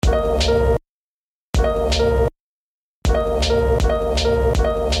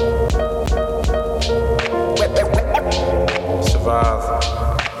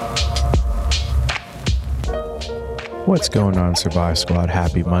What's going on, Survive Squad?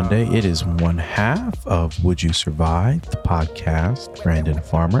 Happy Monday. It is one half of Would You Survive, the podcast, Brandon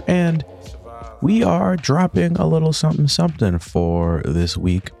Farmer, and we are dropping a little something for this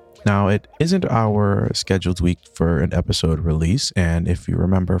week. Now, it isn't our scheduled week for an episode release, and if you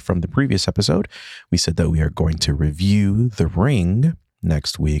remember from the previous episode, we said that we are going to review The Ring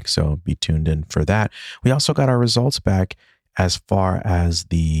next week, so be tuned in for that. We also got our results back as far as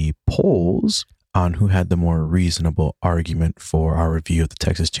the polls on who had the more reasonable argument for our review of the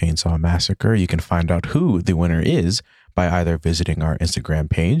Texas Chainsaw Massacre. You can find out who the winner is by either visiting our Instagram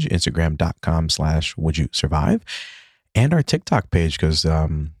page, instagram.com/wouldyousurvive, and our TikTok page, because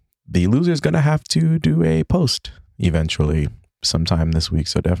the loser is going to have to do a post eventually sometime this week.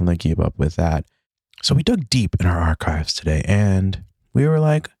 So definitely keep up with that. So we dug deep in our archives today, and we were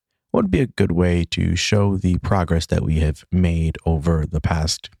like, what would be a good way to show the progress that we have made over the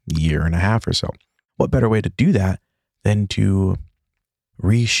past year and a half or so? What better way to do that than to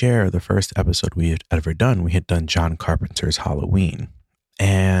reshare the first episode we had ever done? We had done John Carpenter's Halloween,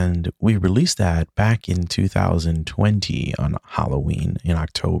 and we released that back in 2020 on Halloween in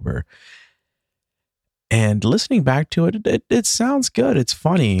October. And listening back to it, it sounds good. It's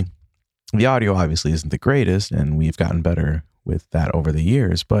funny. The audio obviously isn't the greatest, and we've gotten better with that over the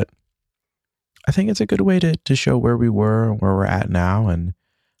years, but I think it's a good way to show where we were, where we're at now, and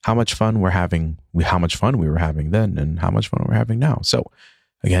how much fun we were having then, and how much fun we're having now. So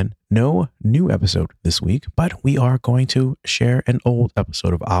again, no new episode this week, but we are going to share an old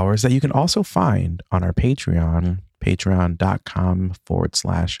episode of ours that you can also find on our Patreon,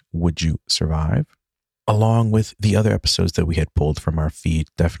 patreon.com/wouldyousurvive, along with the other episodes that we had pulled from our feed.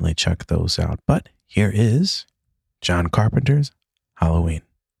 Definitely check those out. But here is John Carpenter's Halloween.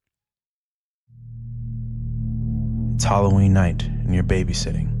 It's Halloween night and you're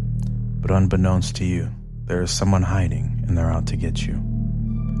babysitting, but unbeknownst to you, there is someone hiding and they're out to get you.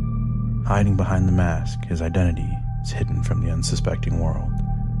 Hiding behind the mask, his identity is hidden from the unsuspecting world.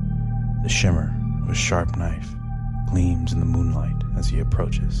 The shimmer of a sharp knife gleams in the moonlight as he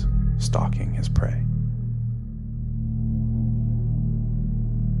approaches, stalking his prey.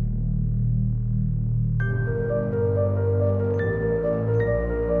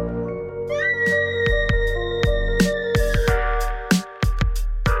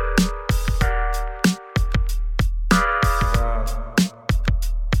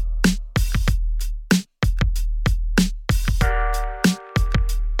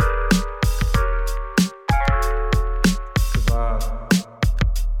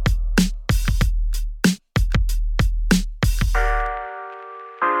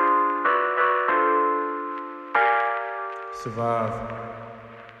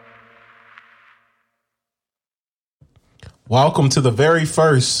 Welcome to the very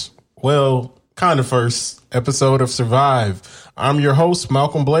first, kind of first episode of Survive. I'm your host,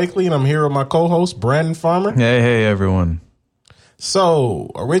 Malcolm Blakely, and I'm here with my co-host, Brandon Farmer. Hey, everyone.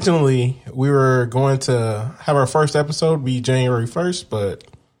 So, originally, we were going to have our first episode be January 1st, but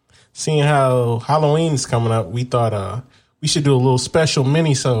seeing how Halloween is coming up, we thought we should do a little special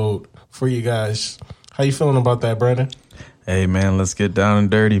mini-sode for you guys. How you feeling about that, Brandon? Hey, man, let's get down and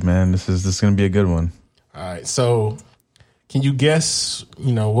dirty, man. This is going to be a good one. All right, so can you guess,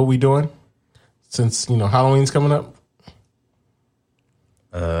 what we doing since, Halloween's coming up?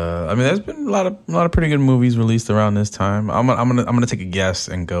 There's been a lot of pretty good movies released around this time. I'm gonna take a guess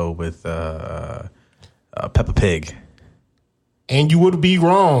and go with Peppa Pig. And you would be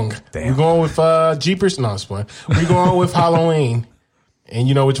wrong. Damn. We're going with Jeepers. No, it's fine. We're going with Halloween. And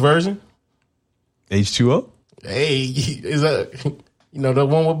you know which version? H2O? Hey, is that the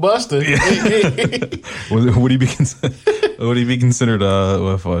one with Buster? Yeah. Would he be considered?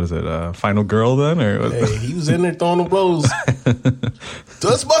 What is it? Final girl then, or hey, he was in there throwing the blows.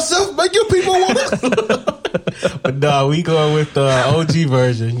 Touch myself, make you people want it. But no, we going with the OG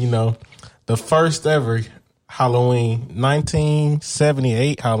version. The first ever Halloween,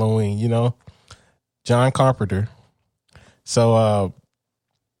 1978 Halloween. John Carpenter. So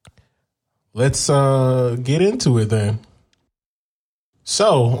let's get into it then.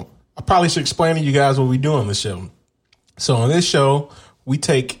 So I probably should explain to you guys what we do on the show. So on this show, we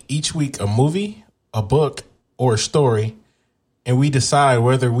take each week a movie, a book, or a story, and we decide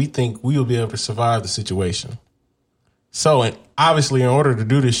whether we think we will be able to survive the situation. So, and obviously, in order to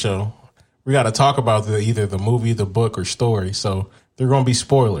do this show, we got to talk about either the movie, the book, or story. So there are going to be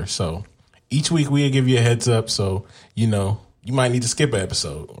spoilers. So each week we'll give you a heads up. So, you might need to skip an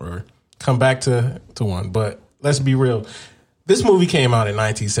episode or come back to one. But let's be real. This movie came out in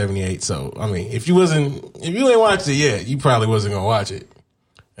 1978. So, if you ain't watched it yet, you probably wasn't going to watch it.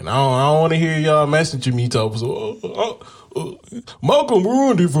 And I don't want to hear y'all messaging me talking, so, Malcolm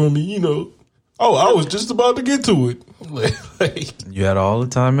ruined it for me, Oh, I was just about to get to it. You had all the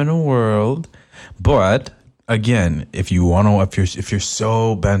time in the world. But again, if you're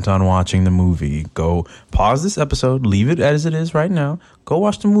so bent on watching the movie, go pause this episode, leave it as it is right now, go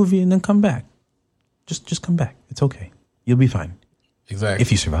watch the movie and then come back. Just come back. It's okay. You'll be fine. Exactly.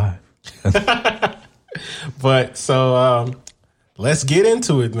 If you survive. But so let's get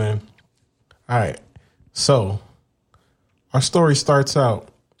into it then. All right. So our story starts out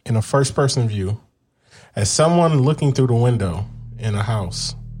in a first person view as someone looking through the window in a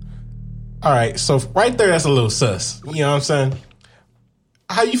house. All right. So right there, that's a little sus. You know what I'm saying?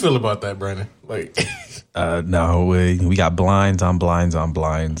 How you feel about that, Brandon? No, we got blinds on blinds on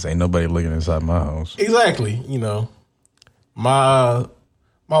blinds. Ain't nobody looking inside my house. Exactly. My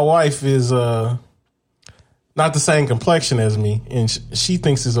wife is not the same complexion as me, and she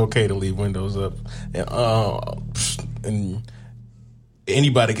thinks it's okay to leave windows up, and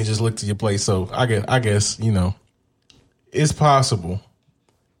anybody can just look to your place. So I guess it's possible.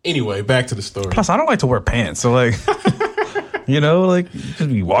 Anyway, back to the story. Plus, I don't like to wear pants, so just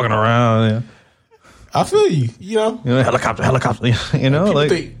be walking around. Yeah. I feel you. Helicopter.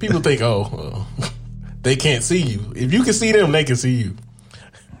 People think, they can't see you. If you can see them, they can see you.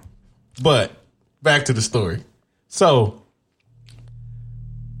 But back to the story. So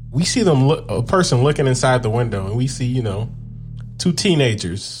we see a person looking inside the window, and we see, two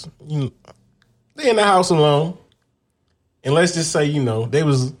teenagers. They in the house alone, and let's just say, they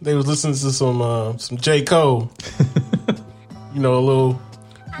was listening to some J. Cole. A little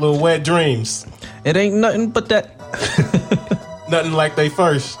Wet Dreams. It ain't nothing but that. Nothing like they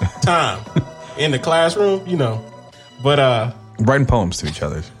first time in the classroom, But writing poems to each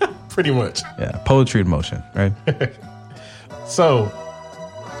other. Pretty much. Yeah, poetry in motion, right? So,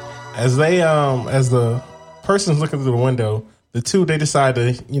 as the person's looking through the window, the two, they decide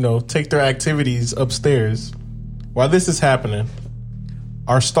to, take their activities upstairs. While this is happening,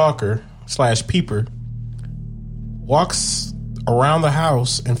 our stalker / peeper walks around the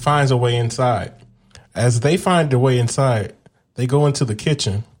house and finds a way inside. As they find their way inside, they go into the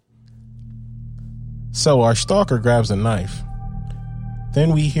kitchen. So our stalker grabs a knife.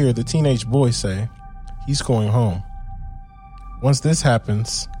 Then we hear the teenage boy say he's going home. Once this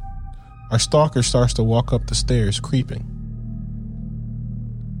happens, our stalker starts to walk up the stairs, creeping.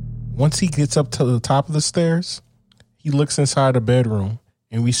 Once he gets up to the top of the stairs, he looks inside the bedroom,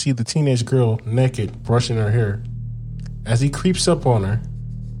 and we see the teenage girl naked, brushing her hair. As he creeps up on her,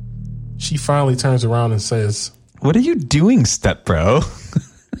 she finally turns around and says, "What are you doing, step bro?"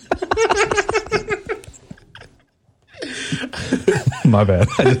 My bad.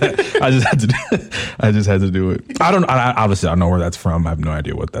 I just had to do it. Obviously I don't know where that's from. I have no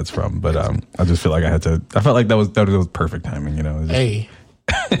idea what that's from, but I just feel like I felt like that was perfect timing, Hey,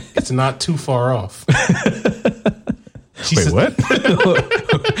 it's not too far off. Wait, what?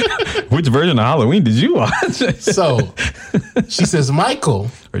 Which version of Halloween did you watch? So she says, Michael.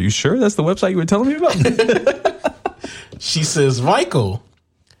 Are you sure that's the website you were telling me about? She says, Michael.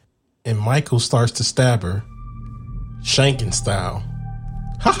 And Michael starts to stab her, Shankin style.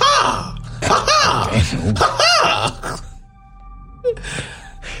 Ha ha! Ha ha! Ha ha!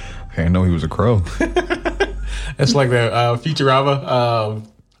 I didn't know he was a crow. It's like that Futurama.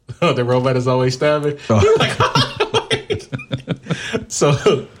 The robot is always stabbing. Oh. Like,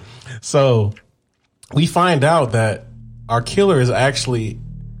 so we find out that our killer is actually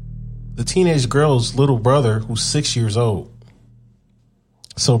the teenage girl's little brother, who's 6 years old.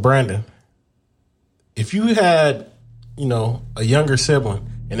 So Brandon, if you had, a younger sibling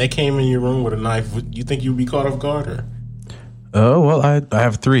and they came in your room with a knife, would you think you'd be caught off guard? Or? Oh, well, I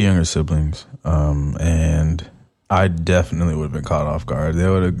have 3 younger siblings, and I definitely would have been caught off guard. They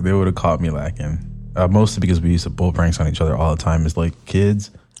would have caught me lacking. Mostly because we used to pull pranks on each other all the time as like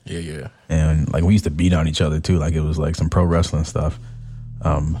kids. Yeah. And like we used to beat on each other too, like it was like some pro wrestling stuff.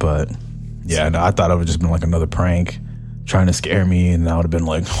 But yeah, no, I thought it would just been like another prank trying to scare me, and I would have been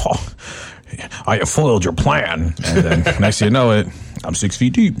like, "Oh, I foiled your plan." And then next thing you know it, I'm 6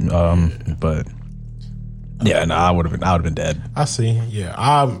 feet deep. But yeah, no, I would have been dead. I see. Yeah,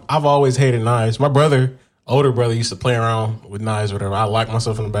 I've always hated knives. My older brother used to play around with knives or whatever. I lock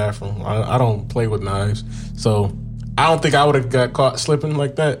myself in the bathroom. I don't play with knives. So I don't think I would have got caught slipping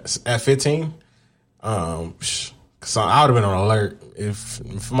like that at 15. Cause I would have been on alert.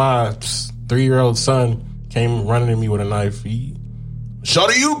 If my 3-year-old son came running at me with a knife,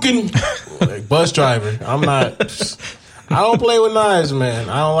 shorty, you can, like, bus driver. I don't play with knives, man.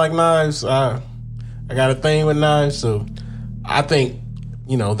 I don't like knives. I got a thing with knives. So I think,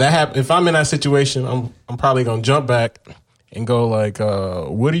 you know, that happen. If I'm in that situation, I'm probably gonna jump back and go like,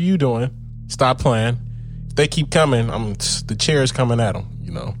 "What are you doing? Stop playing." If they keep coming, the chair is coming at them.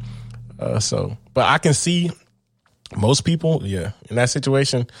 You know, but I can see most people, in that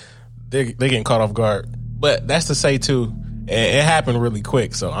situation, they getting caught off guard. But that's to say too, it happened really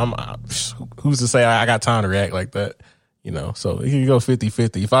quick. So who's to say I got time to react like that? You know, so it can go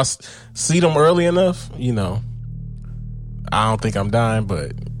 50-50. If I see them early enough, you know, I don't think I'm dying.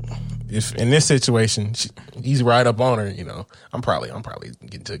 But if in this situation, he's right up on her, you know, I'm probably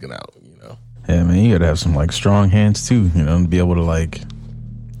getting taken out, you know. Yeah, man, you gotta have some like strong hands too, you know, to be able to like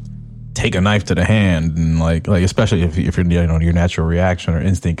take a knife to the hand and like especially if you're, you know, your natural reaction or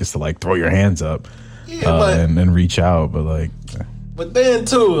instinct is to like throw your hands up and reach out, but then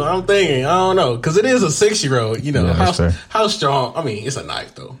too, I'm thinking, I don't know, because it is a 6-year-old, you know, how strong. I mean, it's a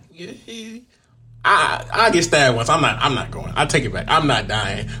knife though. I get stabbed once. I'm not going. I take it back. I'm not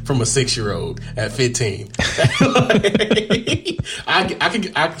dying from a 6-year-old at 15.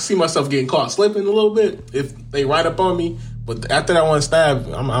 I can see myself getting caught slipping a little bit if they right up on me. But after that one stab,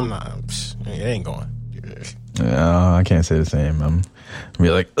 I'm not. It ain't going. Yeah, I can't say the same. I'm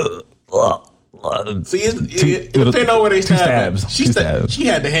be like, see, it depends on where they stab. She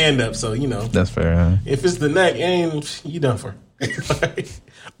had the hand up, so you know that's fair. Huh? If it's the neck, you done for.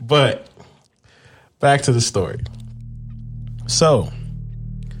 But back to the story. So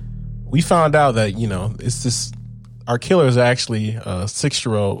we found out that, you know, it's this. Our killer is actually a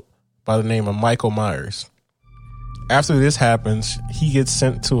 6-year-old by the name of Michael Myers. After this happens, he gets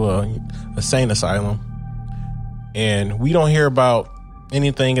sent to a insane asylum, and we don't hear about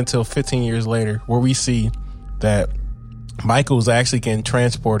anything until 15 years later, where we see that Michael's actually getting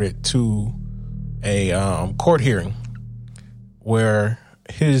transported to a court hearing where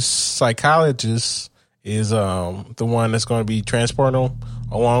his psychologist is the one that's going to be transporting him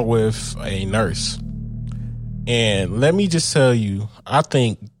along with a nurse. And let me just tell you, I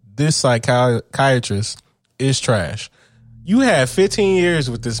think this psychiatrist is trash. You had 15 years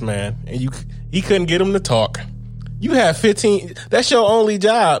with this man, and he couldn't get him to talk. You have 15. That's your only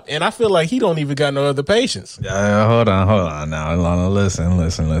job, and I feel like he don't even got no other patients. Hold on. Now, listen.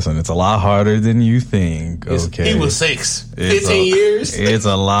 It's a lot harder than you think. Okay, he was 15 years. It's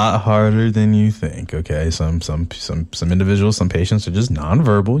a lot harder than you think. Okay, some individuals, some patients are just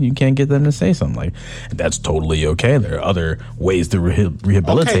nonverbal. You can't get them to say something like that's totally okay. There are other ways to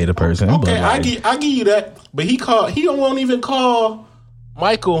rehabilitate a person. Okay, I give you that. But he won't even call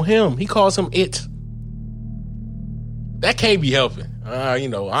Michael him. He calls him it. That can't be helping. You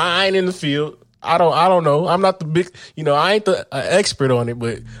know, I ain't in the field. I don't know. I'm not the big, you know, I ain't the expert on it,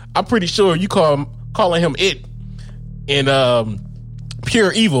 but I'm pretty sure you calling him it and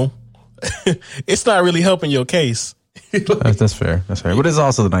pure evil. It's not really helping your case. That's fair. That's fair. But it's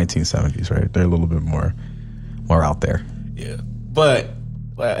also the 1970s, right? They're a little bit more out there. Yeah. But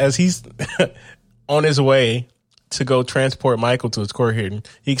as he's on his way to go transport Michael to his court hearing,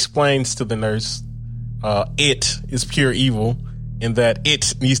 he explains to the nurse, it is pure evil and that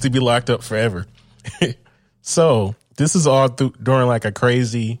it needs to be locked up forever. So this is all during like a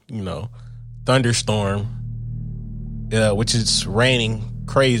crazy, you know, thunderstorm, which is raining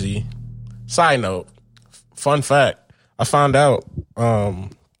crazy. Side note, fun fact, I found out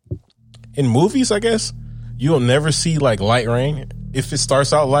in movies, I guess, you'll never see like light rain. If it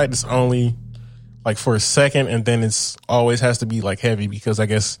starts out light, it's only like for a second, and then it's always has to be like heavy because I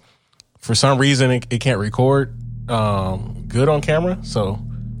guess for some reason it can't record good on camera. So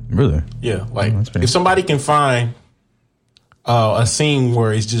really, yeah, like if somebody can find a scene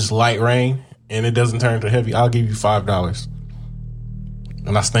where it's just light rain and it doesn't turn to heavy, I'll give you $5,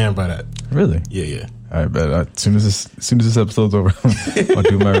 and I stand by that. Really? Yeah. All right, but as soon as this episode's over, I'll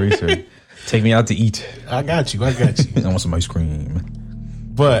do my research. Take me out to eat. I got you. I want some ice cream.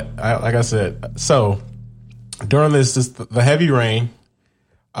 But like I said, so during the heavy rain,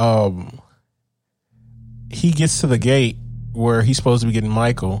 he gets to the gate where he's supposed to be getting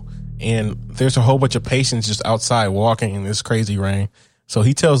Michael, and there's a whole bunch of patients just outside walking in this crazy rain. So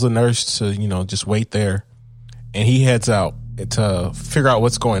he tells the nurse to, you know, just wait there, and he heads out to figure out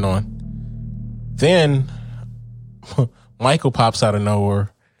what's going on. Then Michael pops out of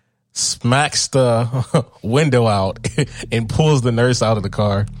nowhere, smacks the window out, and pulls the nurse out of the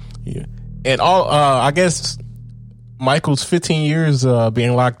car. Yeah. And I guess Michael's 15 years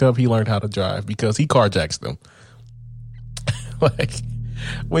being locked up, he learned how to drive because he carjacks them.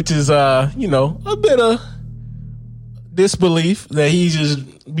 Which is, you know, a bit of disbelief that he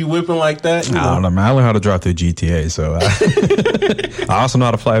just be whipping like that. I don't know, man. I learned how to drive through GTA, so I also know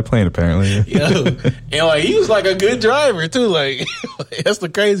how to fly a plane, apparently. Yo, and like he was like a good driver too. Like that's the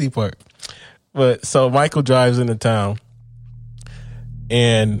crazy part. But so Michael drives into town,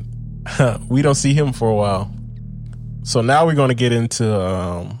 and we don't see him for a while. So now we're going to get into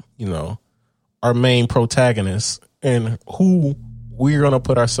our main protagonist and who we're going to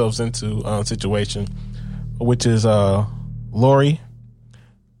put ourselves into situation, which is Lori.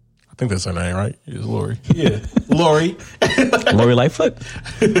 I think that's her name, right? It's Lori. Yeah, Lori. Lori Lightfoot?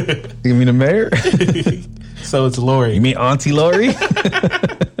 You mean the mayor? So it's Lori. You mean Auntie Lori?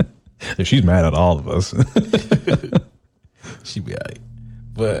 She's mad at all of us. She be all right.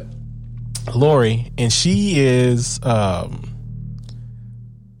 But Lori, and she is a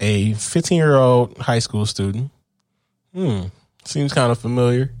 15-year-old high school student. Seems kind of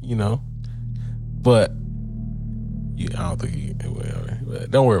familiar, but I don't think whatever.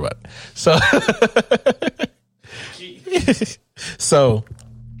 Don't worry about it. So,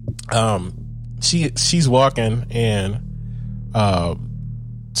 she's walking and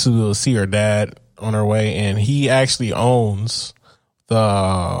to see her dad on her way, and he actually owns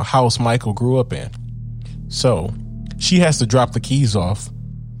the house Michael grew up in. So she has to drop the keys off,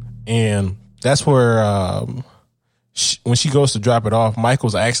 and that's where when she goes to drop it off,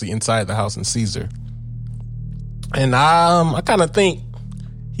 Michael's actually inside the house and sees her. And I kind of think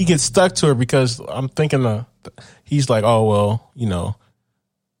he gets stuck to her because I'm thinking he's like, oh well,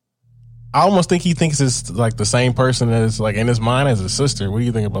 I almost think he thinks it's like the same person as like in his mind as his sister. What do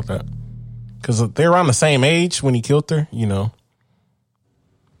you think about that? Because they're around the same age when he killed her,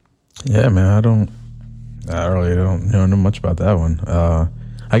 Yeah, man, I really don't know much about that one.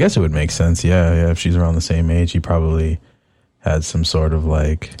 I guess it would make sense. Yeah. If she's around the same age, he probably had some sort of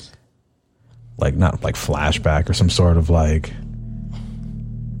like not like flashback or some sort of like,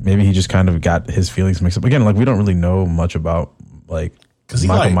 maybe he just kind of got his feelings mixed up. Again, like we don't really know much about like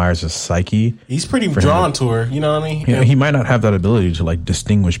Michael Myers' psyche. He's pretty drawn to her, you know what I mean? He might not have that ability to like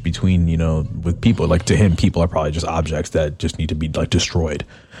distinguish between, with people. Like to him, people are probably just objects that just need to be like destroyed.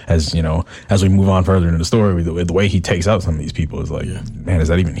 As as we move on further into the story, the way he takes out some of these people is like, man, is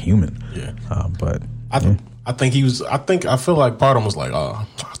that even human? Yeah. But I feel like part of him was like, oh,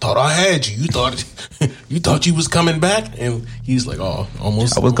 I thought I had you. You thought you was coming back, and he's like, oh,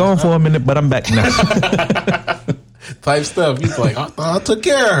 almost. I was gone for a minute, but I'm back now. Type stuff. He's like, I took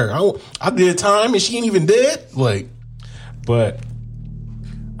care of her. I did time, and she ain't even dead. Like, but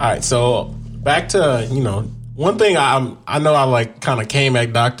all right. So back to one thing. I know I like kind of came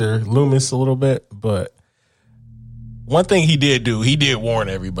at Dr. Loomis a little bit, but one thing he did do, he did warn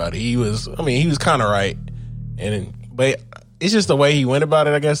everybody. He was kind of right, but it's just the way he went about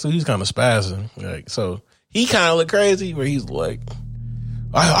it. I guess so. He's kind of spazzing. Like, so he kind of looked crazy, where he's like,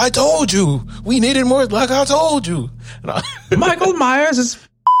 I told you we needed more. Like I told you, Michael Myers is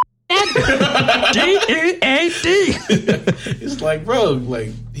G-E-A-D. It's like, bro, like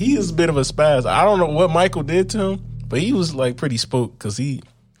he is a bit of a spaz. I don't know what Michael did to him, but he was like pretty spooked because he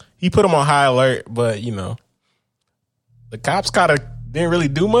put him on high alert. But the cops kind of didn't really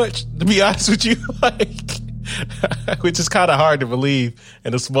do much, to be honest with you, which is kind of hard to believe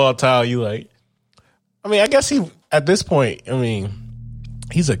in a small town. I guess he at this point,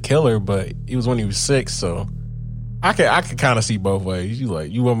 he's a killer, but he was when he was 6, so I could kind of see both ways.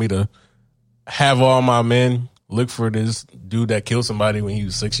 You want me to have all my men look for this dude that killed somebody when he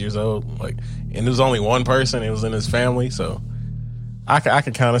was 6 years old, and there was only one person, it was in his family, so I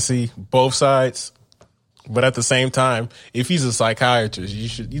could kind of see both sides. But at the same time, if he's a psychiatrist,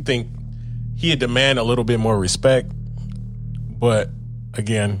 you think he'd demand a little bit more respect. But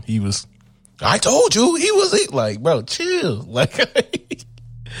again, I told you he was like, bro, chill.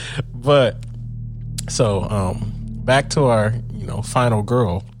 But so back to our final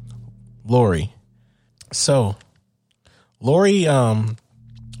girl, Lori. So Lori,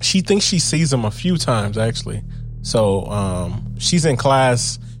 she thinks she sees him a few times actually. So she's in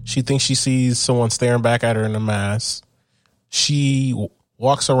class. She thinks she sees someone staring back at her in a mask. She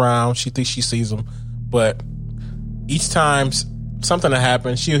walks around. She thinks she sees him, but each time something that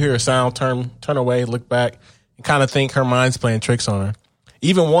happens, she'll hear a sound, turn away, look back, and kind of think her mind's playing tricks on her.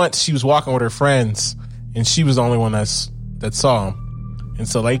 Even once she was walking with her friends, and she was the only one that saw him, and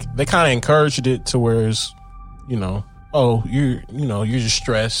so they kind of encouraged it to where it's, oh, you're just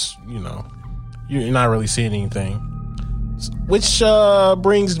stressed, you're not really seeing anything. Which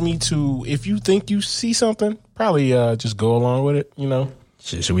brings me to, if you think you see something, probably just go along with it,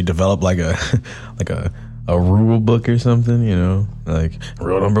 Should we develop like a a rule book or something, you know, like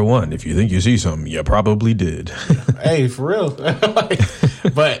rule number 1: if you think you see something, you probably did. Hey, for real.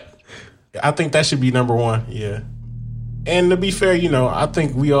 But I think that should be number 1. Yeah. And to be fair, you know, I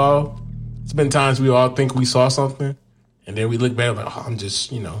think it's been times we all think we saw something, and then we look back like, oh, I'm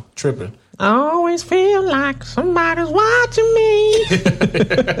just, you know, tripping. I always feel like somebody's watching me.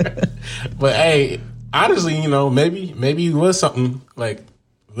 But hey, honestly, you know, maybe it was something like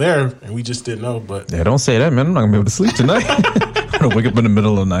there and we just didn't know. But yeah, don't say that, man. I'm not gonna be able to sleep tonight. I'm gonna wake up in the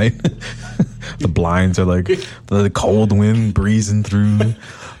middle of the night. The blinds are like the cold wind breezing through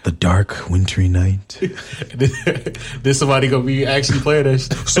the dark wintry night. Then somebody gonna be actually playing that.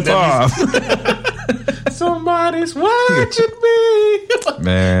 Stop. Somebody's watching me.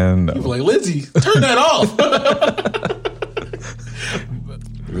 Man, no. People like, Lindsay, turn that off.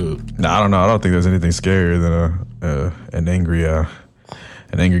 No, I don't know. I don't think there's anything scarier than an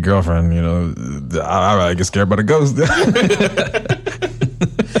angry girlfriend. You know, I get scared by the ghost.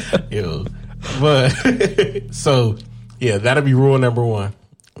 Yo, but so yeah, that'll be rule number 1.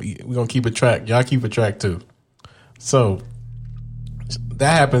 We're gonna keep a track. Y'all keep a track too. So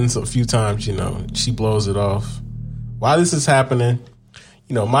that happens a few times. You know, she blows it off. While this is happening,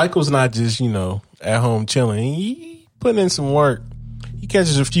 you know, Michael's not just, you know, at home chilling. He putting in some work. He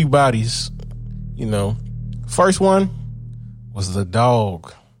catches a few bodies. You know, first one was the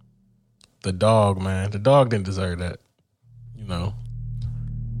dog. The dog, man. The dog didn't deserve that. You know,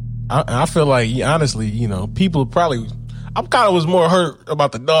 I feel like, honestly, you know, people probably, I kind of was more hurt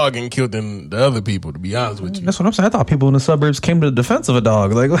about the dog getting killed than the other people, to be honest with you. That's what I'm saying. I thought people in the suburbs came to the defense of a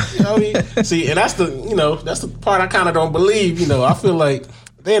dog. Like, you know what I mean? See, and that's the part I kind of don't believe. You know, I feel like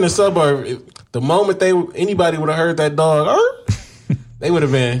they in the suburb, the moment anybody would have heard that dog, they would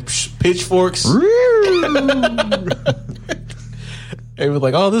have been pitchforks. They were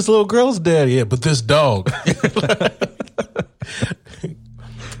like, oh, this little girl's dead. Yeah, but this dog.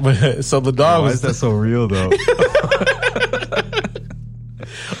 But so the dog why is that so real though?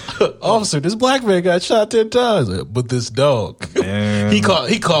 Officer, this black man got shot 10 times. But this dog, Man. he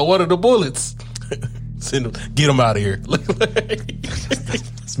caught one of the bullets. Send him, get him out of here.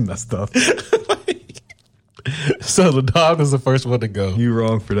 It's messed up. So the dog was the first one to go. You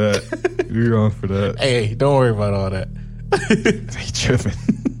wrong for that. You wrong for that. Hey, don't worry about all that. He tripping.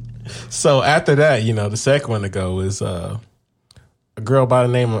 So after that, you know, the second one to go is a girl by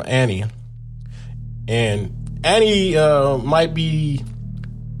the name of Annie. And Annie might be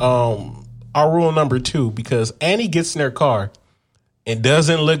our rule number 2, because Annie gets in her car and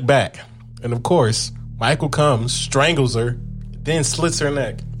doesn't look back. And of course, Michael comes, strangles her, then slits her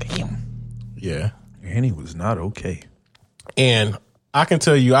neck. Damn. Yeah. Annie was not okay. And I can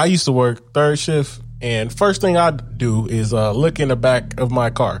tell you, I used to work third shift, and first thing I do is look in the back of my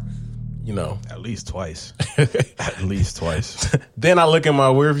car. You know, at least twice. At least twice. Then I look in my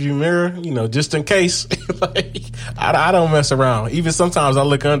rearview mirror, you know, just in case. Like, I don't mess around. Even sometimes I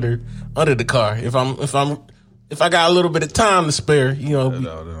look under the car if I got a little bit of time to spare. You know,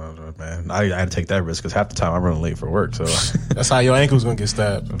 no, man. I had to take that risk because half the time I'm running late for work. So that's how your ankle's gonna get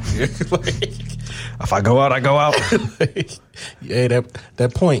stabbed. If I go out, I go out. Yeah,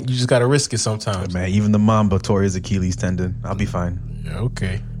 that point, you just gotta risk it sometimes. Man, even the Mamba tore his Achilles tendon. I'll be fine. Yeah,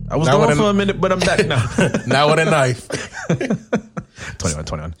 okay. I was gone for a minute, but I'm back now. Now with a knife.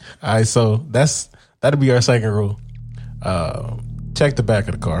 21. All right, so that'll be our second rule. Check the back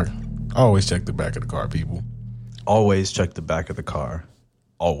of the car. Always check the back of the car, people. Always check the back of the car.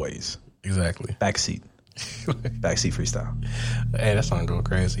 Always. Exactly. Backseat. Backseat freestyle. Hey, that song go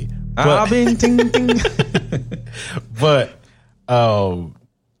crazy. I've been ting ting. But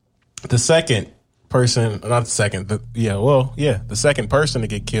the second person, not the second, the second person to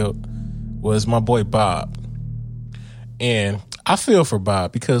get killed was my boy Bob. And I feel for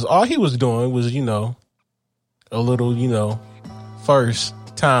Bob because all he was doing was, you know, a little, you know, first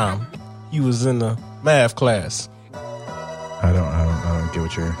time he was in the math class. I don't get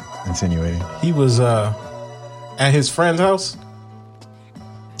what you're insinuating. He was at his friend's house.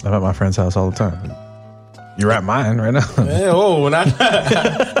 I'm at my friend's house all the time. You're at mine right now. Yeah, oh, not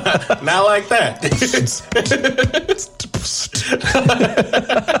like that.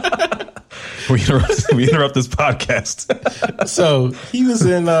 We interrupt this podcast. So he was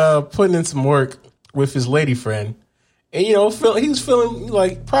putting in some work with his lady friend, and you know, he was feeling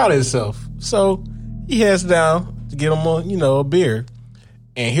like proud of himself. So he heads down to get him a beer,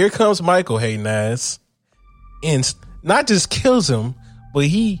 and here comes Michael hating ass, and not just kills him, but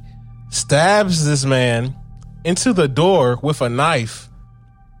he stabs this man into the door with a knife,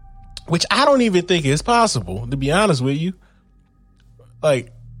 which I don't even think is possible, to be honest with you.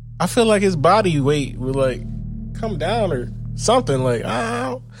 Like, I feel like his body weight would like come down or something. Like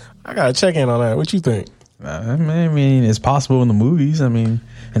I gotta check in on that. What you think? I mean, it's possible in the movies. I mean,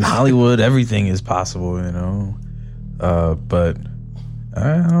 in Hollywood, everything is possible, you know. But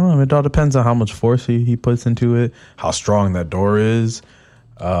I don't know. It all depends on how much force he puts into it, how strong that door is.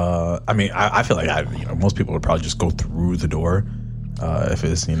 I mean, I feel like most people would probably just go through the door if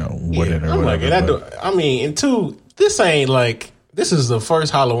it's wooden or whatever. That door, I mean, and two, this ain't like this is the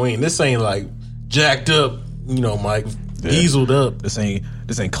first Halloween. This ain't like jacked up, Mike. Easeled up. This ain't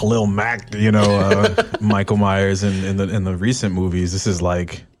Khalil Mack, Michael Myers in the recent movies. This is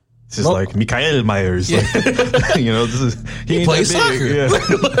like Mikael Myers. Yeah. This is he plays soccer. Yeah.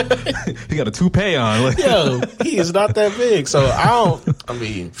 He got a toupee on. Like. Yo, he is not that big. So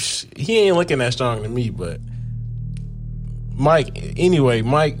he ain't looking that strong to me. But Mike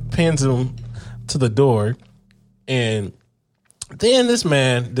pins him to the door, and then this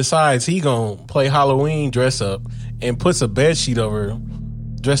man decides he gonna play Halloween dress up and puts a bed sheet over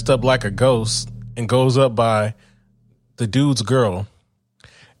him, dressed up like a ghost, and goes up by the dude's girl.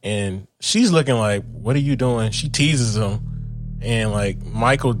 And she's looking like, what are you doing? She teases him, and like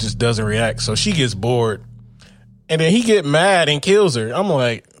Michael just doesn't react. So she gets bored, and then he get mad and kills her. I'm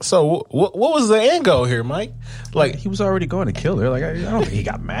like, so what was the end goal here, Mike? Like he was already going to kill her. Like I don't think he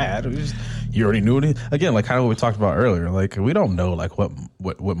got mad. You already knew it. Again, like kind of what we talked about earlier. Like we don't know like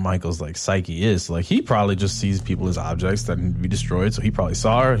what Michael's like psyche is. Like he probably just sees people as objects that need to be destroyed. So he probably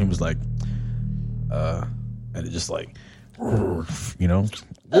saw her. And he was like, and it just like, What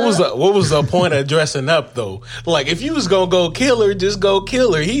was the point of dressing up though? Like if you was gonna go kill her, just go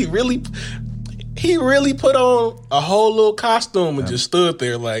kill her. He really put on a whole little costume and just stood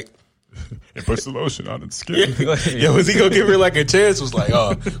there like. And puts the lotion on its skin. Yeah, was he gonna give her like a chance? Was like,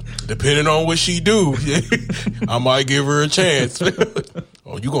 depending on what she do, I might give her a chance.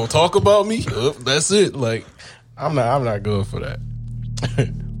 Oh, you gonna talk about me? That's it. Like, I'm not good for that.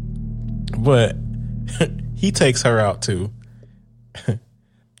 But he takes her out too.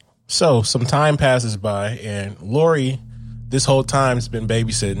 So some time passes by, and Lori, this whole time, has been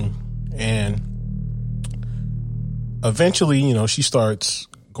babysitting, and eventually, she starts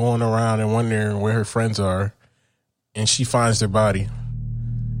going around and wondering where her friends are, and she finds their body.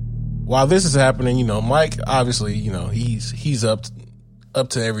 While this is happening, Mike obviously, he's up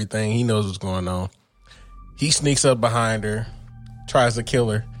to everything. He knows what's going on. He sneaks up behind her, tries to kill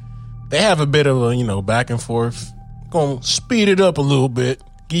her. They have a bit of a back and forth. Gonna speed it up a little bit,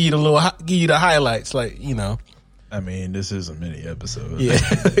 give you the highlights, like I mean, this is a mini episode. Yeah,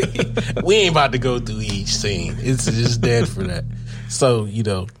 we ain't about to go through each scene. It's just dead for that. So,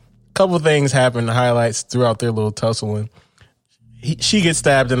 a couple of things happen, the highlights throughout their little tussling. She gets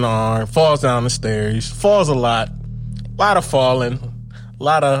stabbed in the arm, falls down the stairs, falls a lot of falling, a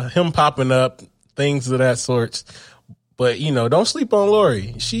lot of him popping up, things of that sort. But, don't sleep on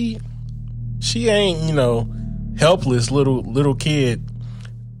Lori. She ain't, helpless little kid.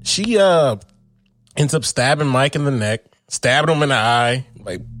 She ends up stabbing Mike in the neck, stabbed him in the eye,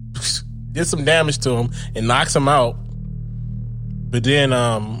 like did some damage to him and knocks him out. But then,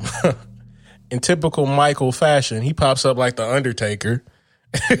 in typical Michael fashion, he pops up like the Undertaker,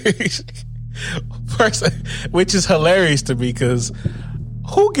 which is hilarious to me because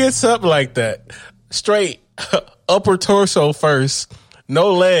who gets up like that? Straight upper torso first,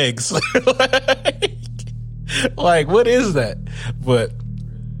 no legs. Like, what is that? But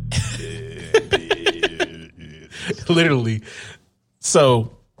literally.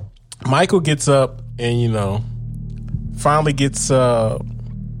 So Michael gets up and, finally gets a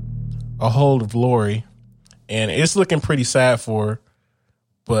hold of Lori, and it's looking pretty sad for her.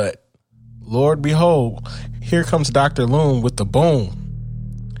 But Lord behold, here comes Dr. Loom with the boom.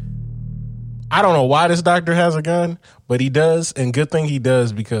 I don't know why this doctor has a gun, but he does, and good thing he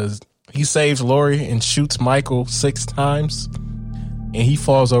does because he saves Lori and shoots Michael 6 times, and he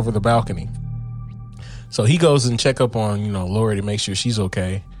falls over the balcony. So he goes and check up on, Lori to make sure she's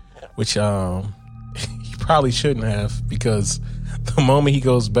okay, which he probably shouldn't have, because the moment he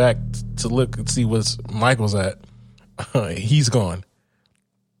goes back to look and see what Michael's at, he's gone.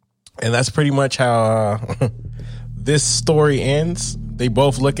 And that's pretty much how this story ends. They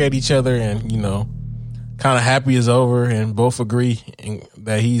both look at each other and, kind of happy is over, and both agree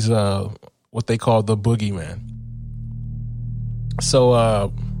that he's what they call the boogeyman.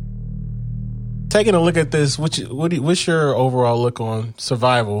 So, taking a look at this, what's your overall look on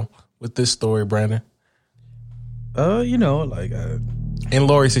survival with this story, Brandon? In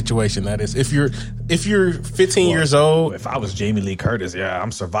Lori's situation, that is. If you're 15 years old. If I was Jamie Lee Curtis, yeah,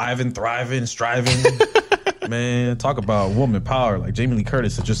 I'm surviving, thriving, striving. Man, talk about woman power. Like Jamie Lee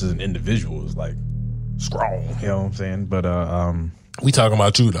Curtis, just as an individual, is like strong. You know what I'm saying? But we talking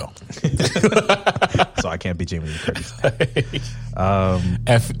about you though. So I can't be Jamie Lee Curtis.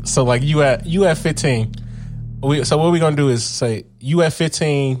 So like you at 15. So what we're gonna do is say you at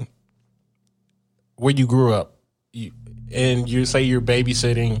 15, where you grew up, and you say you're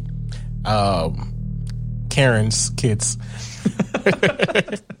babysitting Karen's kids.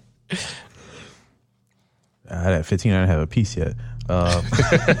 At 15, I didn't have a piece yet. I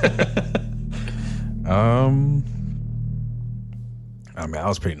mean, I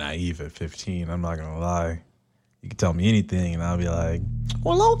was pretty naive at 15. I'm not gonna lie. You can tell me anything, and I'll be like,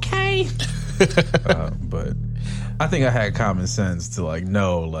 "Well, okay." But I think I had common sense to like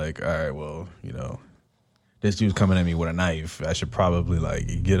know, like, all right, well, you know, this dude's coming at me with a knife. I should probably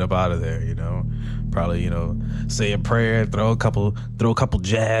like get up out of there, you know. Probably, you know, say a prayer, throw a couple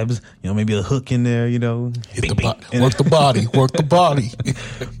jabs, you know, maybe a hook in there, you know, Work the body,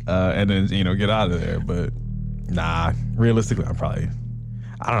 and then, you know, get out of there. But nah, realistically, I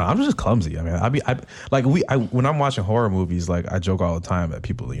don't know. I'm just clumsy. I mean, when I'm watching horror movies, like I joke all the time that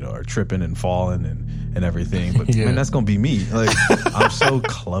people, you know, are tripping and falling and everything. But man, that's gonna be me. Like I'm so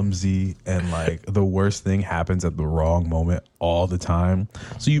clumsy, and like the worst thing happens at the wrong moment all the time.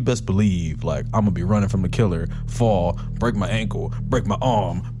 So you best believe, like I'm gonna be running from the killer, fall, break my ankle, break my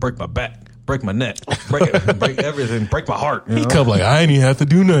arm, break my back, break my neck, break everything, break my heart. You know? He come like, I ain't even have to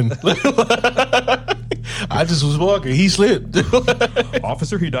do nothing. I just was walking. He slipped.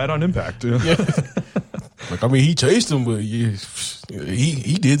 Officer, he died on impact. Yeah. Like, I mean, he chased him, but yeah,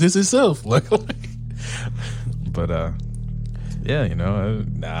 he did this himself. But yeah, you know,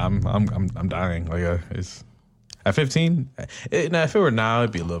 I'm dying. Like it's at 15. Now, if it were now,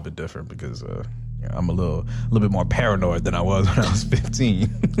 it'd be a little bit different because I'm a little bit more paranoid than I was when I was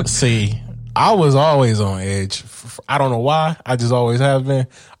 15. See, I was always on edge. I don't know why. I just always have been.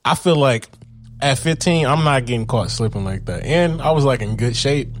 I feel like at 15, I'm not getting caught slipping like that. And I was like in good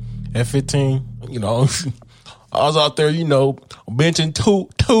shape at 15. You know, I was out there, you know, benching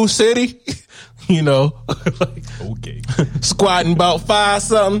two city, you know, like okay, squatting about 5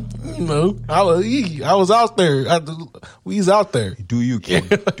 something. You know, I was out there. We was out there. Do you, kid?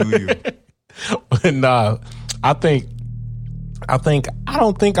 Do you? But nah, I don't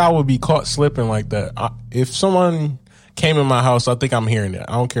think I would be caught slipping like that. If someone came in my house, I think I'm hearing it.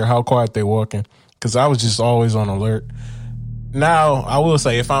 I don't care how quiet they're walking, because I was just always on alert. Now, I will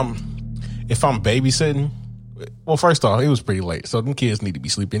say if I'm babysitting, well, first off, it was pretty late, so them kids need to be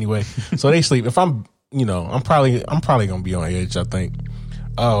asleep anyway. So they sleep. If I'm, you know, I'm probably gonna be on edge. I think.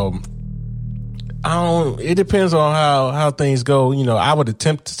 It depends on how things go. You know, I would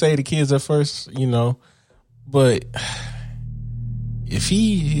attempt to say the kids at first, you know, but if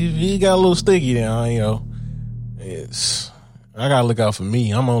he got a little sticky now, you know, I gotta look out for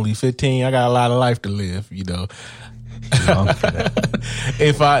me. I'm only 15. I got a lot of life to live, you know.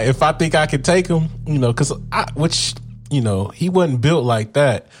 If I think I could take him, you know, which, you know, he wasn't built like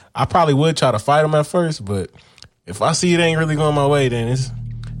that. I probably would try to fight him at first, but if I see it ain't really going my way, then it's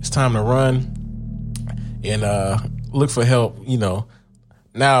time to run and look for help, you know.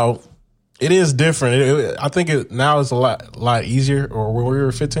 Now, it is different. I think now it's a lot easier, or when we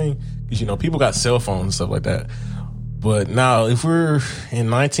were 15, because, you know, people got cell phones and stuff like that. But now, if we're in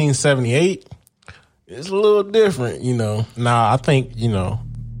 1978, it's a little different, you know. Now, I think, you know,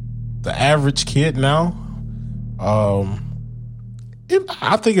 the average kid now, I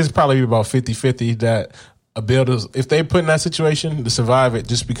think it's probably about 50-50 that if they put in that situation to survive it,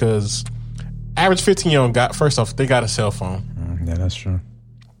 just because average 15-year-old first off, they got a cell phone. Yeah, that's true.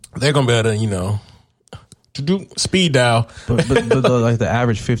 They're going to be able to, you know, to do speed dial. But like the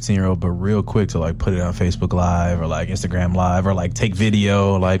average 15-year-old, but real quick to like put it on Facebook Live or like Instagram Live or like take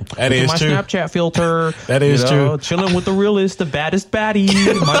video, like that is my true. Snapchat filter. That is true. Chilling with the realest, the baddest baddie,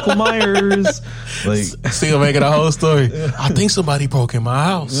 Michael Myers. Like, still making a whole story. I think somebody broke in my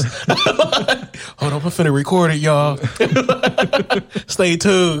house. Hold on, I'm finna record it, y'all. Stay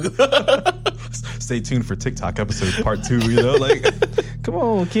tuned. Stay tuned for TikTok episode part 2. You know, like, come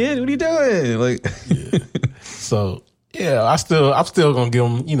on, kid, what are you doing? Like, yeah. So yeah, I'm still gonna give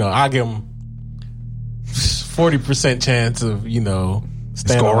him. You know, I give him 40% chance of, you know,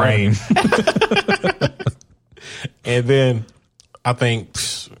 staying rain. And then I think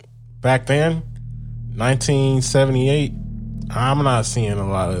back then, 1978, I'm not seeing a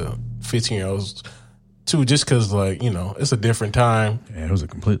lot of 15-year-olds too, just because, like, you know, it's a different time. Yeah, it was a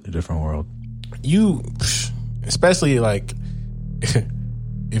completely different world. Especially like,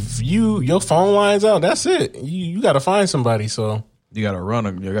 if your phone lines out, that's it. You got to find somebody. So You gotta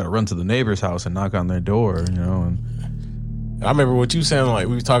run to the neighbor's house and knock on their door, And I remember what you saying, like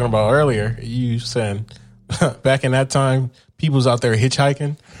we were talking about earlier. You saying back in that time, people was out there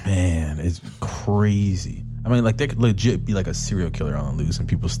hitchhiking. Man, it's crazy. I mean, like, there could legit be like a serial killer on the loose, and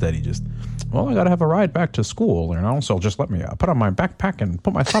people steady just, well, I gotta have a ride back to school, so just let me put on my backpack and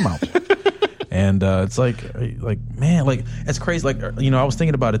put my thumb out. And it's like man, like, it's crazy. Like, I was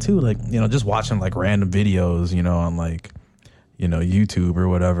thinking about it too, like, just watching like random videos, on like, YouTube or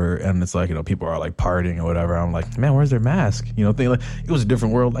whatever, and it's like, people are like partying or whatever. I'm like, man, where's their mask? Think like it was a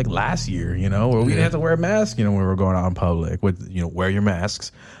different world like last year, where we didn't have to wear a mask, when we were going out in public with, wear your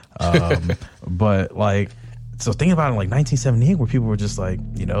masks. But like, so thinking about it, like 1978, where people were just like,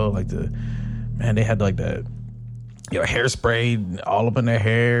 like they had like that, hairspray all up in their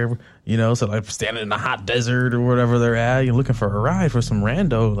hair, so like standing in the hot desert or whatever they're at, you're looking for a ride for some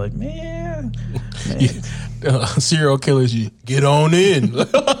rando, like, man. Serial killers, you get on in.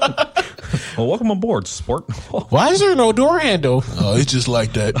 Well, welcome aboard, sport. Why is there no door handle? Oh, it's just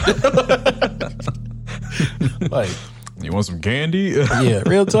like that. Like, you want some candy? Yeah,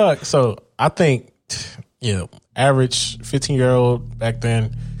 real talk. So I think, average 15-year-old back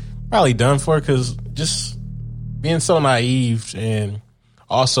then probably done for, because just being so naive, and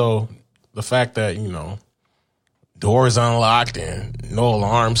also the fact that, doors unlocked and no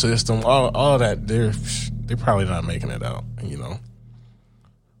alarm system, all that, they're probably not making it out,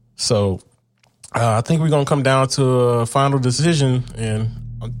 So I think we're going to come down to a final decision, and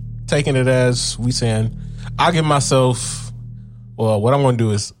I'm taking it as we saying, I'll give myself, well, what I'm going to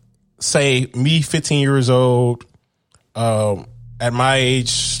do is say me 15 years old, at my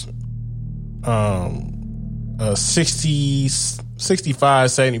age, 60, 65,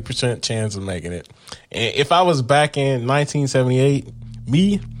 70% chance of making it. And if I was back in 1978,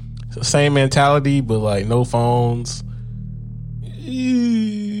 me, same mentality, but like no phones,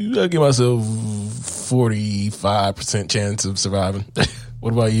 I'll give myself 45% chance of surviving.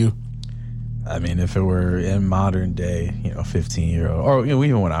 What about you? I mean, if it were in modern day, 15-year-old, or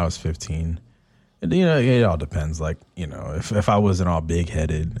even when I was 15, it all depends. Like, if I wasn't all big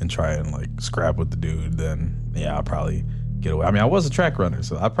headed and try and like scrap with the dude, then yeah, I'll probably get away. I mean, I was a track runner,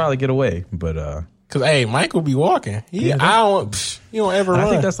 so I'd probably get away. But because hey, Mike will be walking. He don't ever run. I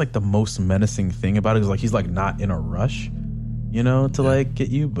think that's like the most menacing thing about it, is like he's like not in a rush, to like get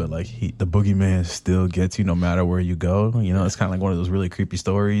you, but like the boogeyman still gets you no matter where you go. It's kind of like one of those really creepy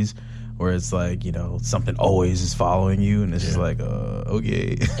stories where it's like, something always is following you, and it's just like,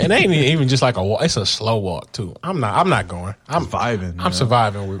 okay. And it ain't even just like a walk; it's a slow walk too. I'm not going. I'm vibing. I'm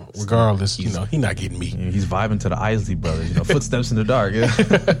surviving regardless. He's not getting me. He's vibing to the Isley Brothers. Footsteps in the dark. Yeah.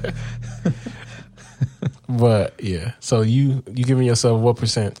 But yeah, so you giving yourself what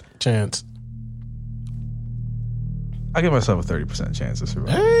percent chance? I give myself a 30% chance to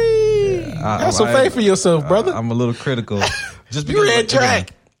survive. Hey, have some faith for yourself, brother. I'm a little critical. Just you ran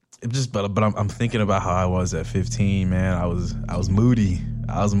track. But I'm thinking about how I was at 15, man. I was moody.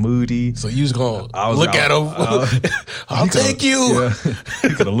 So you was gonna look at him. I'll take you. Yeah. He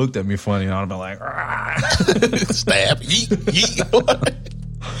could have looked at me funny, and I'd have been like, stab, yeet.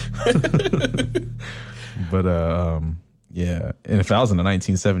 But yeah. And if I was in the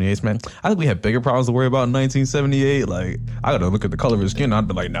 1978s, man, I think we had bigger problems to worry about in 1978. Like, I gotta look at the color of his skin. I'd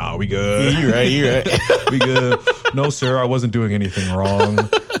be like, nah, we good. You right. We good. No, sir, I wasn't doing anything wrong.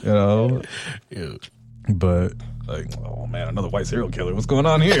 Yeah. But like, oh man, another white serial killer. What's going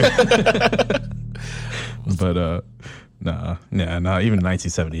on here? But nah. Even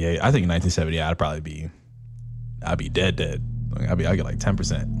 1978. I think in 1978 I'd be dead. Like, I get like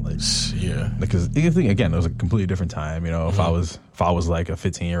 10%. Like, yeah, because again, it was a completely different time. If I was like a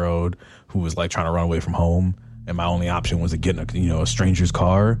 15-year-old who was like trying to run away from home, and my only option was to get in a stranger's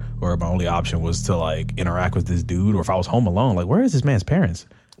car, or my only option was to like interact with this dude, or if I was home alone, like, where is this man's parents?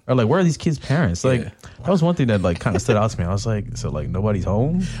 Or like, where are these kids' parents? Like, that was one thing that like kind of stood out to me. I was like, so like nobody's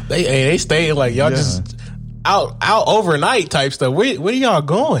home? They stay like y'all just out overnight type stuff. Where are y'all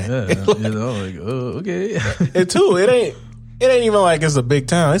going? Yeah, okay. And two, it ain't even like it's a big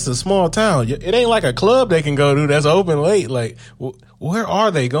town. It's a small town. It ain't like a club they can go to that's open late. Like, where are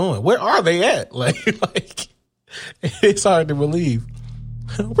they going? Where are they at? Like it's hard to believe.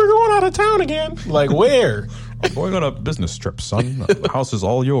 We're going out of town again. Like, where? I'm going on a business trip, son. The house is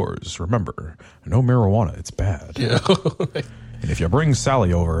all yours. Remember, no marijuana. It's bad. Yeah. And if you bring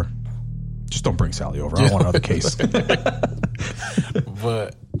Sally over, just don't bring Sally over. I don't want another case.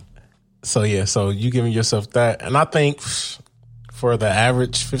 But so you giving yourself that, and I think for the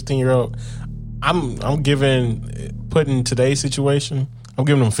average 15-year-old, I'm putting today's situation, I'm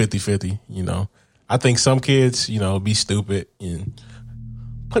giving them 50-50, I think some kids, be stupid and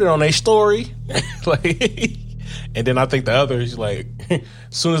put it on their story. Like, and then I think the others, like, as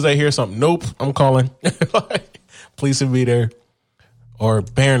soon as they hear something, nope, I'm calling. Police will be there or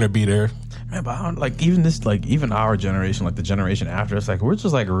parent will be there. Man, but I don't, like even our generation, like the generation after us, like we're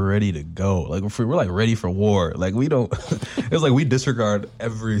just like ready to go. Like we're like ready for war. Like we don't. It's like we disregard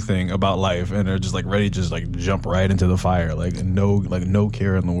everything about life and are just like ready to just like jump right into the fire. Like no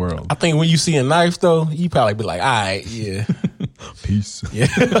care in the world. I think when you see a knife though, you probably be like, all right, yeah, peace. Yeah.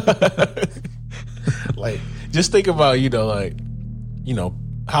 Like just think about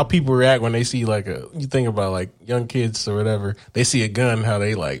how people react when they see you think about like young kids or whatever. They see a gun, how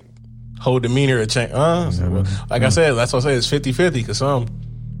they like. Whole demeanor a change. Like I said, that's what I say. It's 50-50 because some,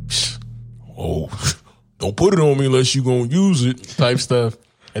 don't put it on me unless you gonna use it type stuff.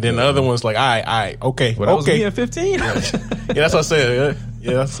 And then the other one's like, all right, okay, but okay. I was at 15. Yeah, that's what I said.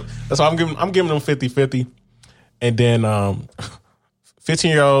 Yeah, that's why I'm giving them 50-50. And then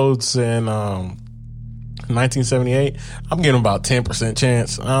 15-year-olds in 1978, I'm giving them about 10%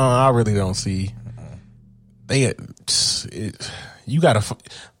 chance. I really don't see. You gotta.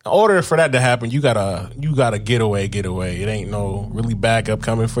 In order for that to happen, you gotta get away. It ain't no really backup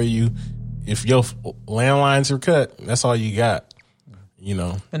coming for you. If your landlines are cut, that's all you got.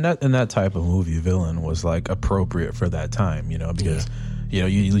 And that type of movie villain was like appropriate for that time. Because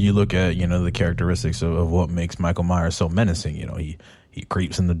you look at the characteristics of what makes Michael Myers so menacing. He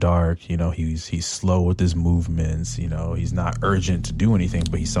creeps in the dark. He's slow with his movements. He's not urgent to do anything,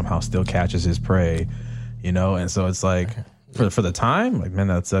 but he somehow still catches his prey. And so it's like. For the time, like man,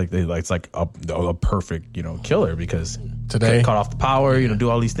 that's like it's like a perfect killer because today cut off the power, do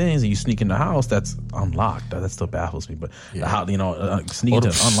all these things, and you sneak in the house that's unlocked. That still baffles me, but how sneak into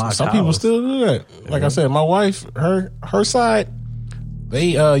an unlocked some house. People still do that. Like I said, my wife, her side,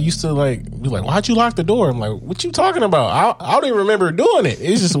 they used to be like, why'd you lock the door? I'm like, what you talking about? I don't even remember doing it.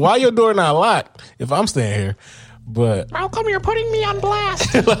 It's just why your door not locked if I'm staying here. But how come you're putting me on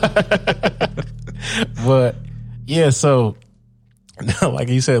blast? But yeah, so like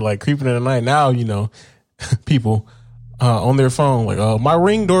you said, like creeping in the night. Now people on their phone like, my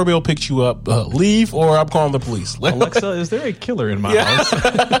Ring doorbell picked you up. Leave or I'm calling the police. Alexa, is there a killer in my house?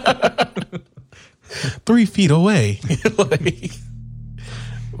 3 feet away.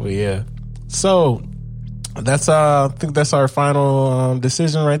 Well, yeah. So that's I think that's our final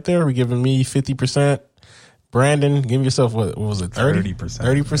decision right there. We're giving me 50%. Brandon, give yourself what was it? 30%.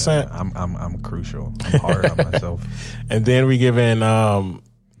 30%. I'm crucial. I'm hard on myself. And then we giving the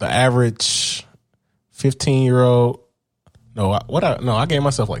average 15-year-old. I gave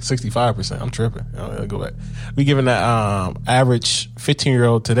myself like 65%. I'm tripping. I'll go back. We giving that average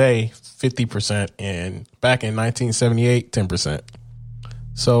 15-year-old today 50%, and back in 1978 10%.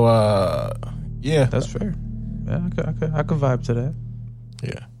 So yeah, that's fair. Yeah, I could vibe to that.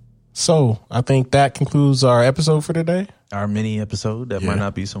 Yeah. So I think that concludes our episode for today. Our mini episode that might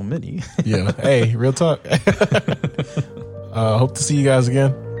not be so mini. Yeah. Hey, real talk. Hope to see you guys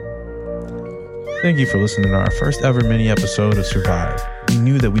again. Thank you for listening to our first ever mini episode of Survive. We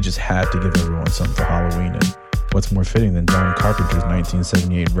knew that we just had to give everyone something for Halloween, and what's more fitting than John Carpenter's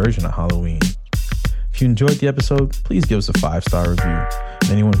 1978 version of Halloween? If you enjoyed the episode, please give us a 5-star review.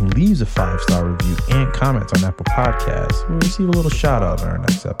 Anyone who leaves a 5-star review and comments on Apple Podcasts will receive a little shout out in our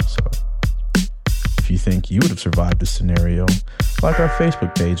next episode. If you think you would have survived this scenario, like our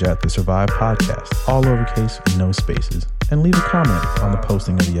Facebook page at The Survive Podcast, all lowercase and no spaces, and leave a comment on the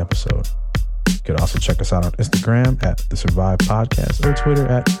posting of the episode. You could also check us out on Instagram at The Survive Podcast or Twitter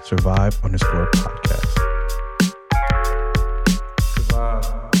at Survive_podcast.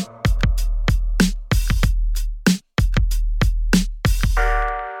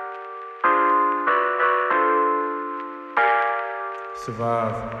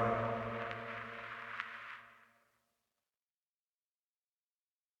 Survive.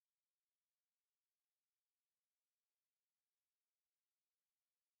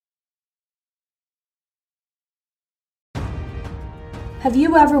 Have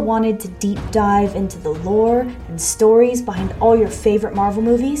you ever wanted to deep dive into the lore and stories behind all your favorite Marvel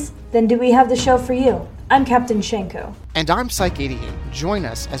movies? Then do we have the show for you? I'm Captain Shenko. And I'm Psych88. Join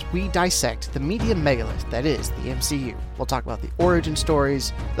us as we dissect the media megalith that is the MCU. We'll talk about the origin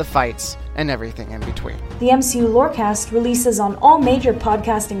stories, the fights, and everything in between. The MCU Lorecast releases on all major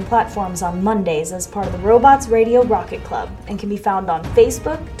podcasting platforms on Mondays as part of the Robots Radio Rocket Club and can be found on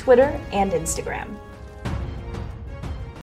Facebook, Twitter, and Instagram.